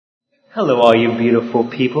Hello, all you beautiful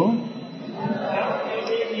people.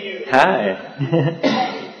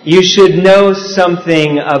 Hi. You should know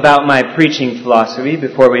something about my preaching philosophy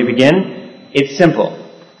before we begin. It's simple.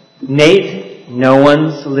 Nate, no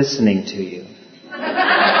one's listening to you.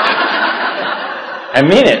 I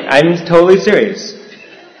mean it. I'm totally serious.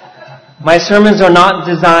 My sermons are not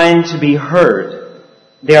designed to be heard.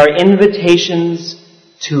 They are invitations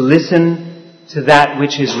to listen to that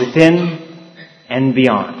which is within and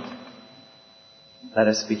beyond. Let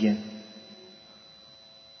us begin.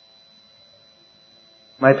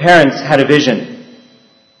 My parents had a vision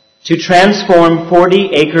to transform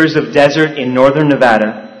 40 acres of desert in northern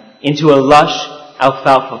Nevada into a lush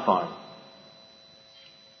alfalfa farm.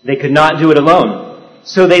 They could not do it alone,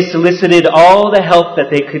 so they solicited all the help that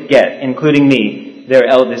they could get, including me, their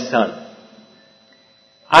eldest son.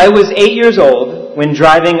 I was 8 years old when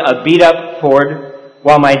driving a beat-up Ford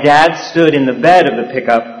while my dad stood in the bed of the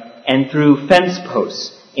pickup and threw fence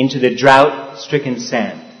posts into the drought-stricken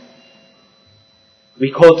sand.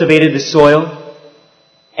 We cultivated the soil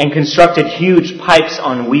and constructed huge pipes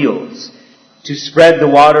on wheels to spread the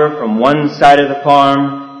water from one side of the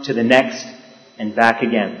farm to the next and back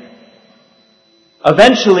again.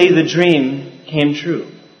 Eventually, the dream came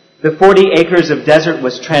true. The 40 acres of desert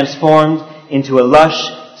was transformed into a lush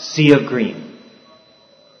sea of green.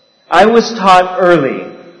 I was taught early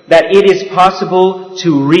that it is possible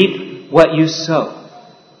to reap what you sow,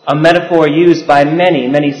 a metaphor used by many,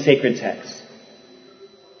 many sacred texts.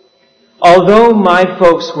 Although my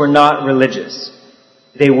folks were not religious,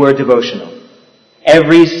 they were devotional.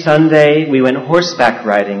 Every Sunday we went horseback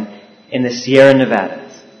riding in the Sierra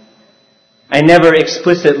Nevadas. I never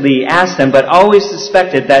explicitly asked them, but always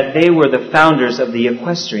suspected that they were the founders of the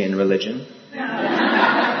equestrian religion.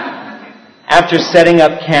 After setting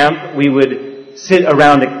up camp, we would sit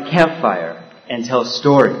around a campfire and tell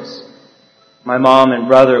stories. My mom and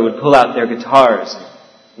brother would pull out their guitars and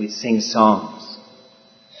we'd sing songs.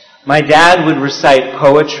 My dad would recite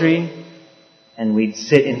poetry and we'd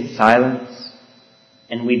sit in silence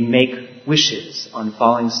and we'd make wishes on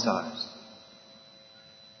falling stars.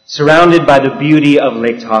 Surrounded by the beauty of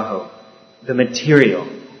Lake Tahoe, the material,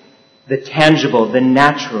 the tangible, the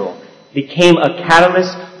natural became a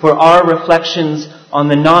catalyst for our reflections on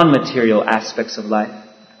the non-material aspects of life.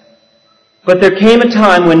 But there came a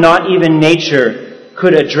time when not even nature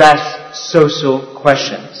could address social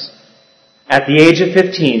questions. At the age of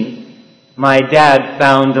 15, my dad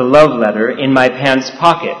found a love letter in my pants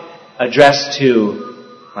pocket addressed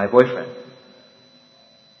to my boyfriend.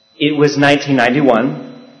 It was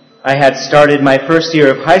 1991. I had started my first year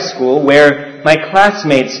of high school where my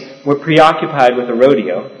classmates were preoccupied with a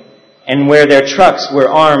rodeo and where their trucks were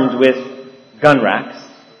armed with gun racks.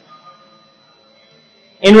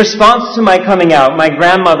 In response to my coming out, my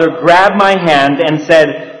grandmother grabbed my hand and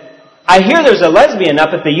said, "I hear there's a lesbian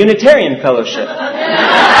up at the Unitarian Fellowship."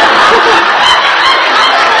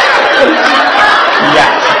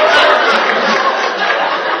 Yeah.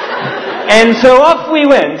 And so off we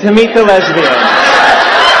went to meet the lesbian.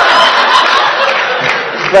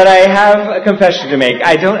 But I have a confession to make.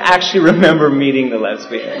 I don't actually remember meeting the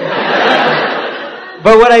lesbian.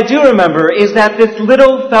 But what I do remember is that this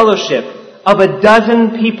little fellowship of a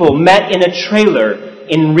dozen people met in a trailer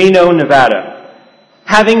in Reno, Nevada.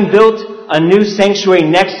 Having built a new sanctuary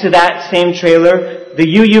next to that same trailer, the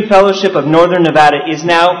UU Fellowship of Northern Nevada is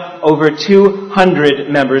now over 200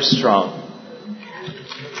 members strong.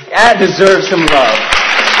 That deserves some love.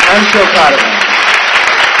 I'm so proud of them.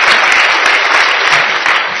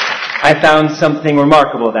 I found something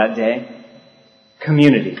remarkable that day.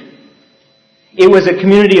 Community. It was a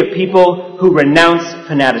community of people who renounced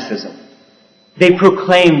fanaticism. They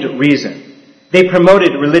proclaimed reason. They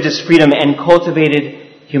promoted religious freedom and cultivated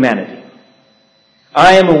humanity.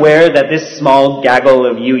 I am aware that this small gaggle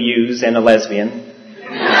of UUs and a lesbian,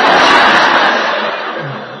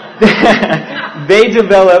 they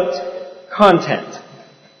developed content.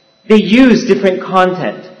 They used different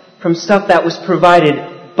content from stuff that was provided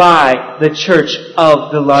by the church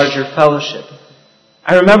of the larger fellowship.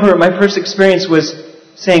 I remember my first experience was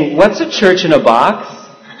saying, "What's a church in a box?"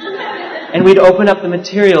 And we'd open up the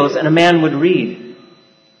materials and a man would read.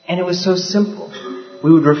 And it was so simple. We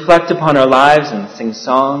would reflect upon our lives and sing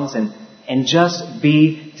songs and just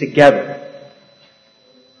be together.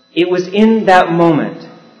 It was in that moment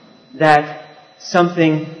that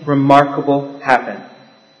something remarkable happened.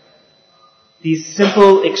 These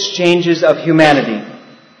simple exchanges of humanity,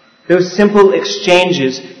 those simple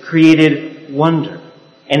exchanges created wonder.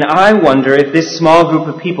 And I wonder if this small group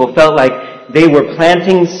of people felt like they were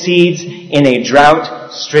planting seeds in a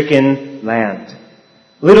drought-stricken land.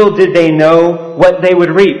 Little did they know what they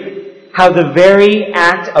would reap, how the very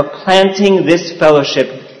act of planting this fellowship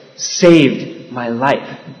saved my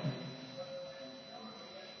life.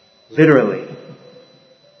 Literally.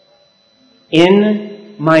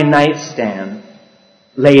 In my nightstand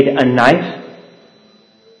laid a knife,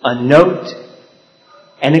 a note,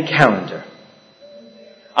 and a calendar.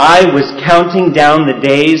 I was counting down the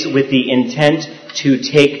days with the intent to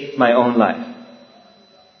take my own life.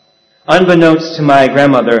 Unbeknownst to my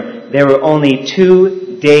grandmother, there were only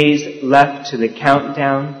 2 days left to the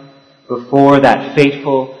countdown before that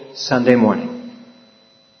fateful Sunday morning.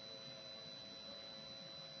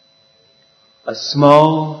 A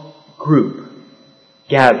small group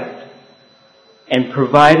gathered and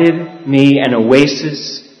provided me an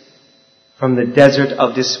oasis from the desert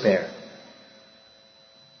of despair.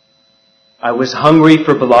 I was hungry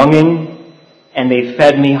for belonging, and they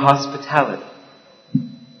fed me hospitality.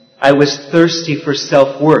 I was thirsty for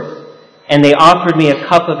self-worth, and they offered me a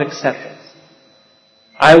cup of acceptance.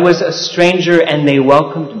 I was a stranger, and they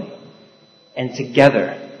welcomed me, and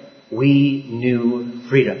together we knew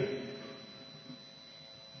freedom.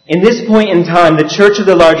 In this point in time, the Church of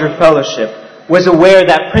the Larger Fellowship was aware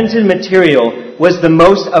that printed material was the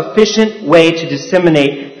most efficient way to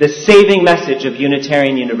disseminate the saving message of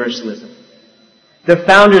Unitarian Universalism. The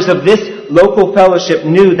founders of this local fellowship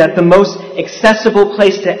knew that the most accessible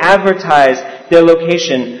place to advertise their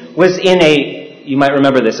location was in you might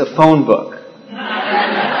remember this, a phone book.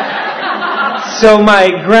 So my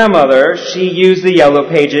grandmother, she used the yellow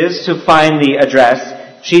pages to find the address.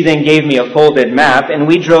 She then gave me a folded map, and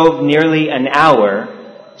we drove nearly an hour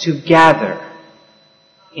to gather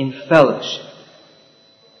in fellowship.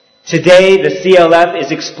 Today, the CLF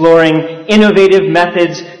is exploring innovative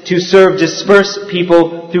methods to serve dispersed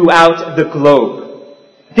people throughout the globe.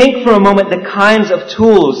 Think for a moment the kinds of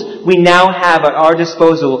tools we now have at our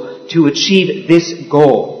disposal to achieve this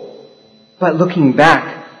goal. But looking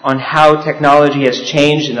back on how technology has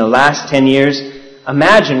changed in the last 10 years,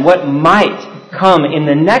 imagine what might come in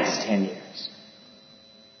the next 10 years.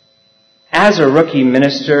 As a rookie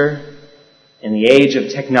minister in the age of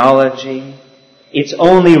technology, it's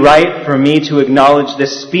only right for me to acknowledge the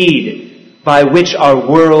speed by which our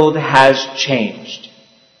world has changed.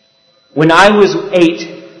 When I was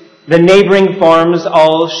 8, the neighboring farms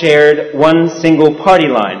all shared one single party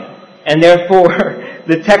line, and therefore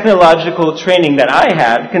the technological training that I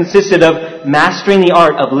had consisted of mastering the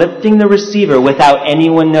art of lifting the receiver without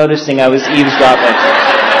anyone noticing I was eavesdropping.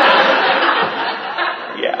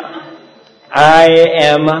 Yeah. I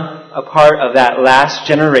am a part of that last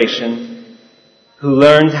generation who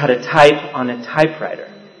learned how to type on a typewriter.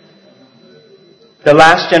 The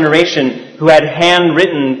last generation who had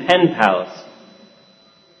handwritten pen pals.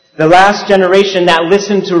 The last generation that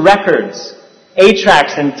listened to records,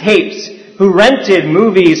 8-tracks and tapes, who rented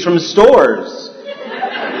movies from stores,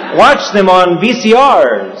 watched them on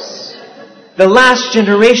VCRs. The last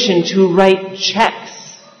generation to write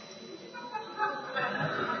checks.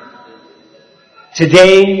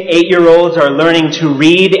 Today, 8-year-olds are learning to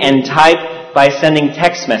read and type by sending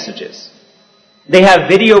text messages. They have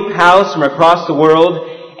video pals from across the world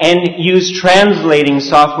and use translating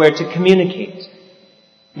software to communicate.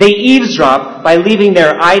 They eavesdrop by leaving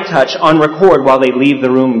their iTouch on record while they leave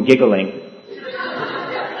the room giggling.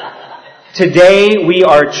 Today, we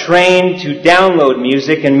are trained to download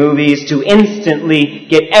music and movies, to instantly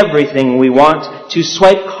get everything we want, to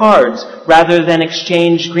swipe cards rather than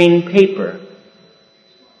exchange green paper.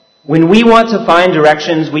 When we want to find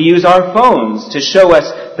directions, we use our phones to show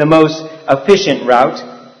us the most efficient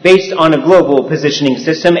route based on a global positioning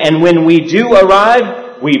system, and when we do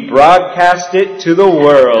arrive, we broadcast it to the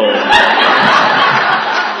world.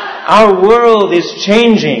 Our world is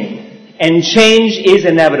changing, and change is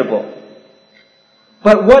inevitable.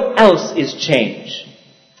 But what else is change?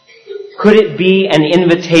 Could it be an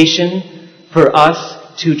invitation for us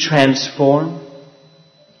to transform?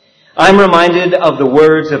 I'm reminded of the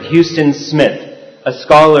words of Huston Smith, a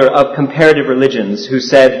scholar of comparative religions, who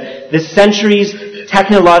said, "The century's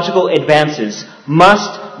technological advances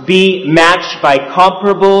must be matched by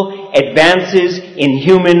comparable advances in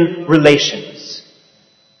human relations."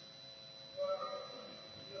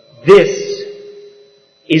 This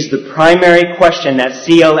is the primary question that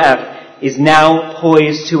CLF is now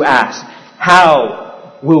poised to ask.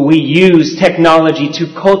 How will we use technology to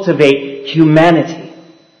cultivate humanity?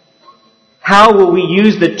 How will we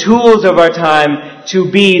use the tools of our time to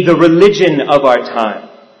be the religion of our time?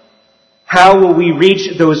 How will we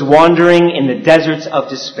reach those wandering in the deserts of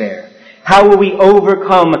despair? How will we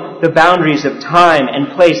overcome the boundaries of time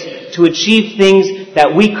and place to achieve things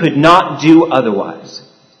that we could not do otherwise?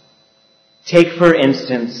 Take, for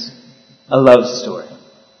instance, a love story.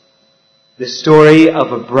 The story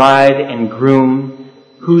of a bride and groom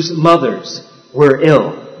whose mothers were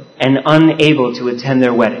ill and unable to attend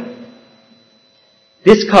their wedding.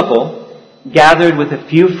 This couple gathered with a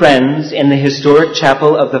few friends in the historic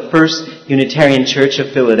chapel of the First Unitarian Church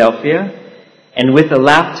of Philadelphia, and with a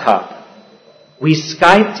laptop, we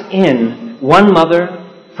Skyped in one mother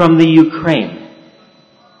from the Ukraine,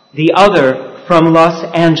 the other from Los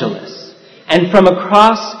Angeles, and from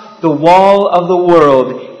across the wall of the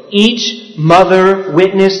world, each mother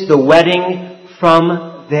witnessed the wedding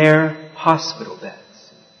from their hospital beds.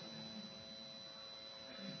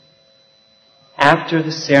 After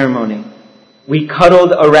the ceremony, we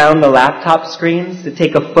cuddled around the laptop screens to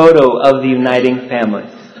take a photo of the uniting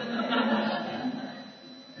families.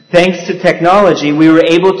 Thanks to technology, we were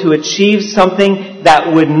able to achieve something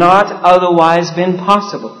that would not otherwise been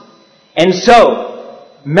possible. And so,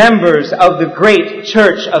 members of the great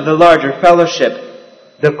church of the larger fellowship,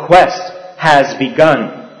 the quest has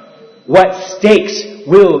begun. What stakes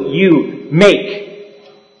will you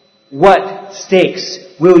make? What stakes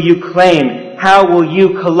will you claim? How will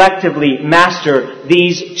you collectively master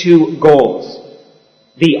these two goals?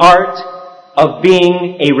 The art of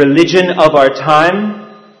being a religion of our time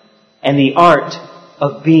and the art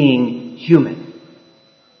of being human.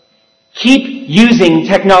 Keep using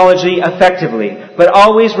technology effectively, but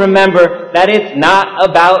always remember that it's not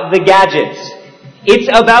about the gadgets. It's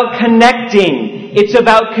about connecting. It's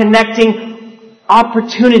about connecting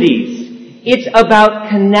opportunities. It's about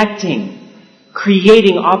connecting,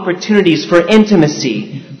 creating opportunities for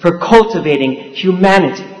intimacy, for cultivating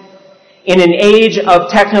humanity. In an age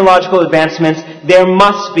of technological advancements, there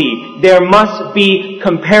must be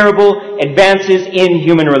comparable advances in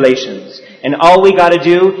human relations. And all we gotta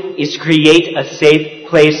do is create a safe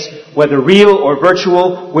place, whether real or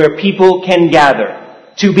virtual, where people can gather,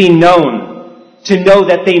 to be known, to know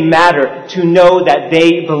that they matter, to know that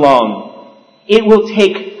they belong. It will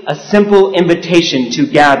take a simple invitation to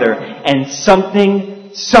gather, and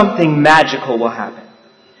something magical will happen.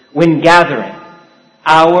 When gathering,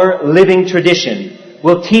 our living tradition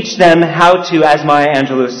will teach them how to, as Maya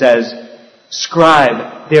Angelou says,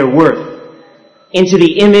 scribe their worth into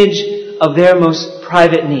the image of their most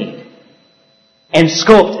private need and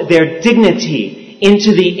sculpt their dignity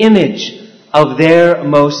into the image of their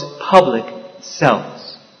most public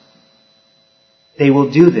selves. They will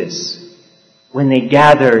do this when they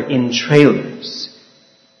gather in trailers,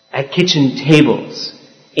 at kitchen tables,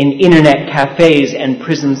 in internet cafes and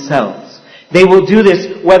prison cells. They will do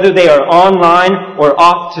this whether they are online or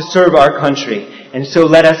off to serve our country. And so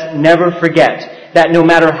let us never forget that no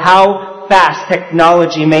matter how fast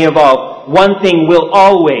technology may evolve, one thing will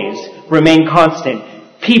always remain constant.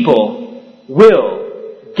 People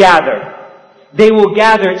will gather. They will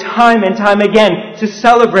gather time and time again to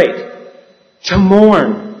celebrate, to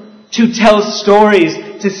mourn, to tell stories,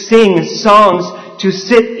 to sing songs, to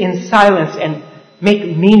sit in silence and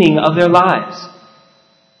make meaning of their lives.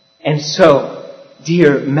 And so,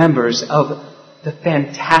 dear members of the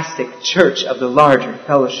fantastic church of the larger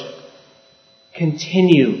fellowship,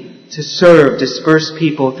 continue to serve dispersed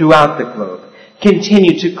people throughout the globe.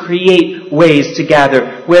 Continue to create ways to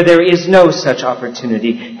gather where there is no such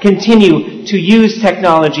opportunity. Continue to use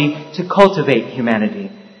technology to cultivate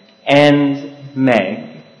humanity. And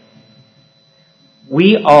Meg,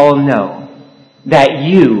 we all know that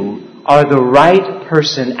you are the right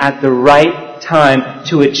person at the right time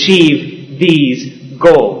to achieve these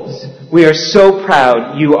goals. We are so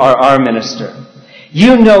proud you are our minister.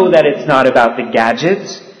 You know that it's not about the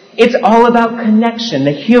gadgets. It's all about connection,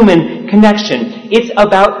 the human connection. It's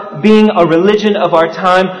about being a religion of our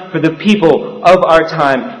time for the people of our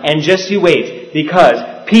time. And just you wait,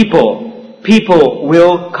 because people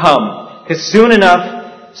will come. Because soon enough,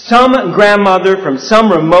 some grandmother from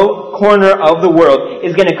some remote corner of the world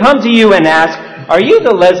is going to come to you and ask, "Are you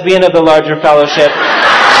the lesbian of the larger fellowship?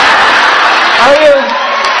 Are you?"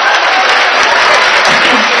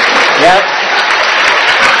 Yep.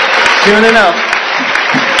 Soon enough.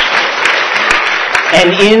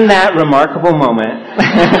 And in that remarkable moment,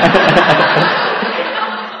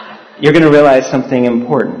 you're going to realize something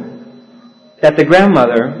important. That the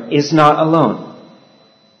grandmother is not alone.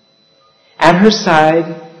 At her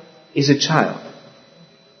side is a child.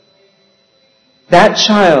 That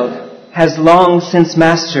child has long since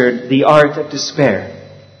mastered the art of despair.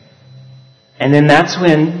 And then that's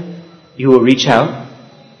when you will reach out,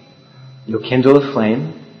 you'll kindle a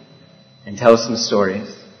flame, and tell some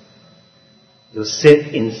stories. You'll sit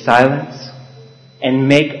in silence and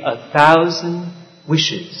make 1,000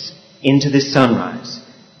 wishes into the sunrise.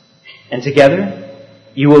 And together,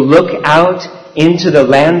 you will look out into the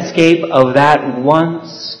landscape of that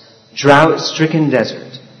once drought-stricken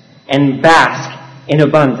desert and bask in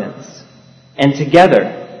abundance. And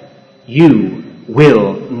together, you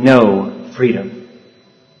will know freedom.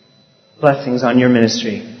 Blessings on your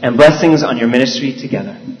ministry, and blessings on your ministry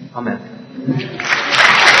together. Amen.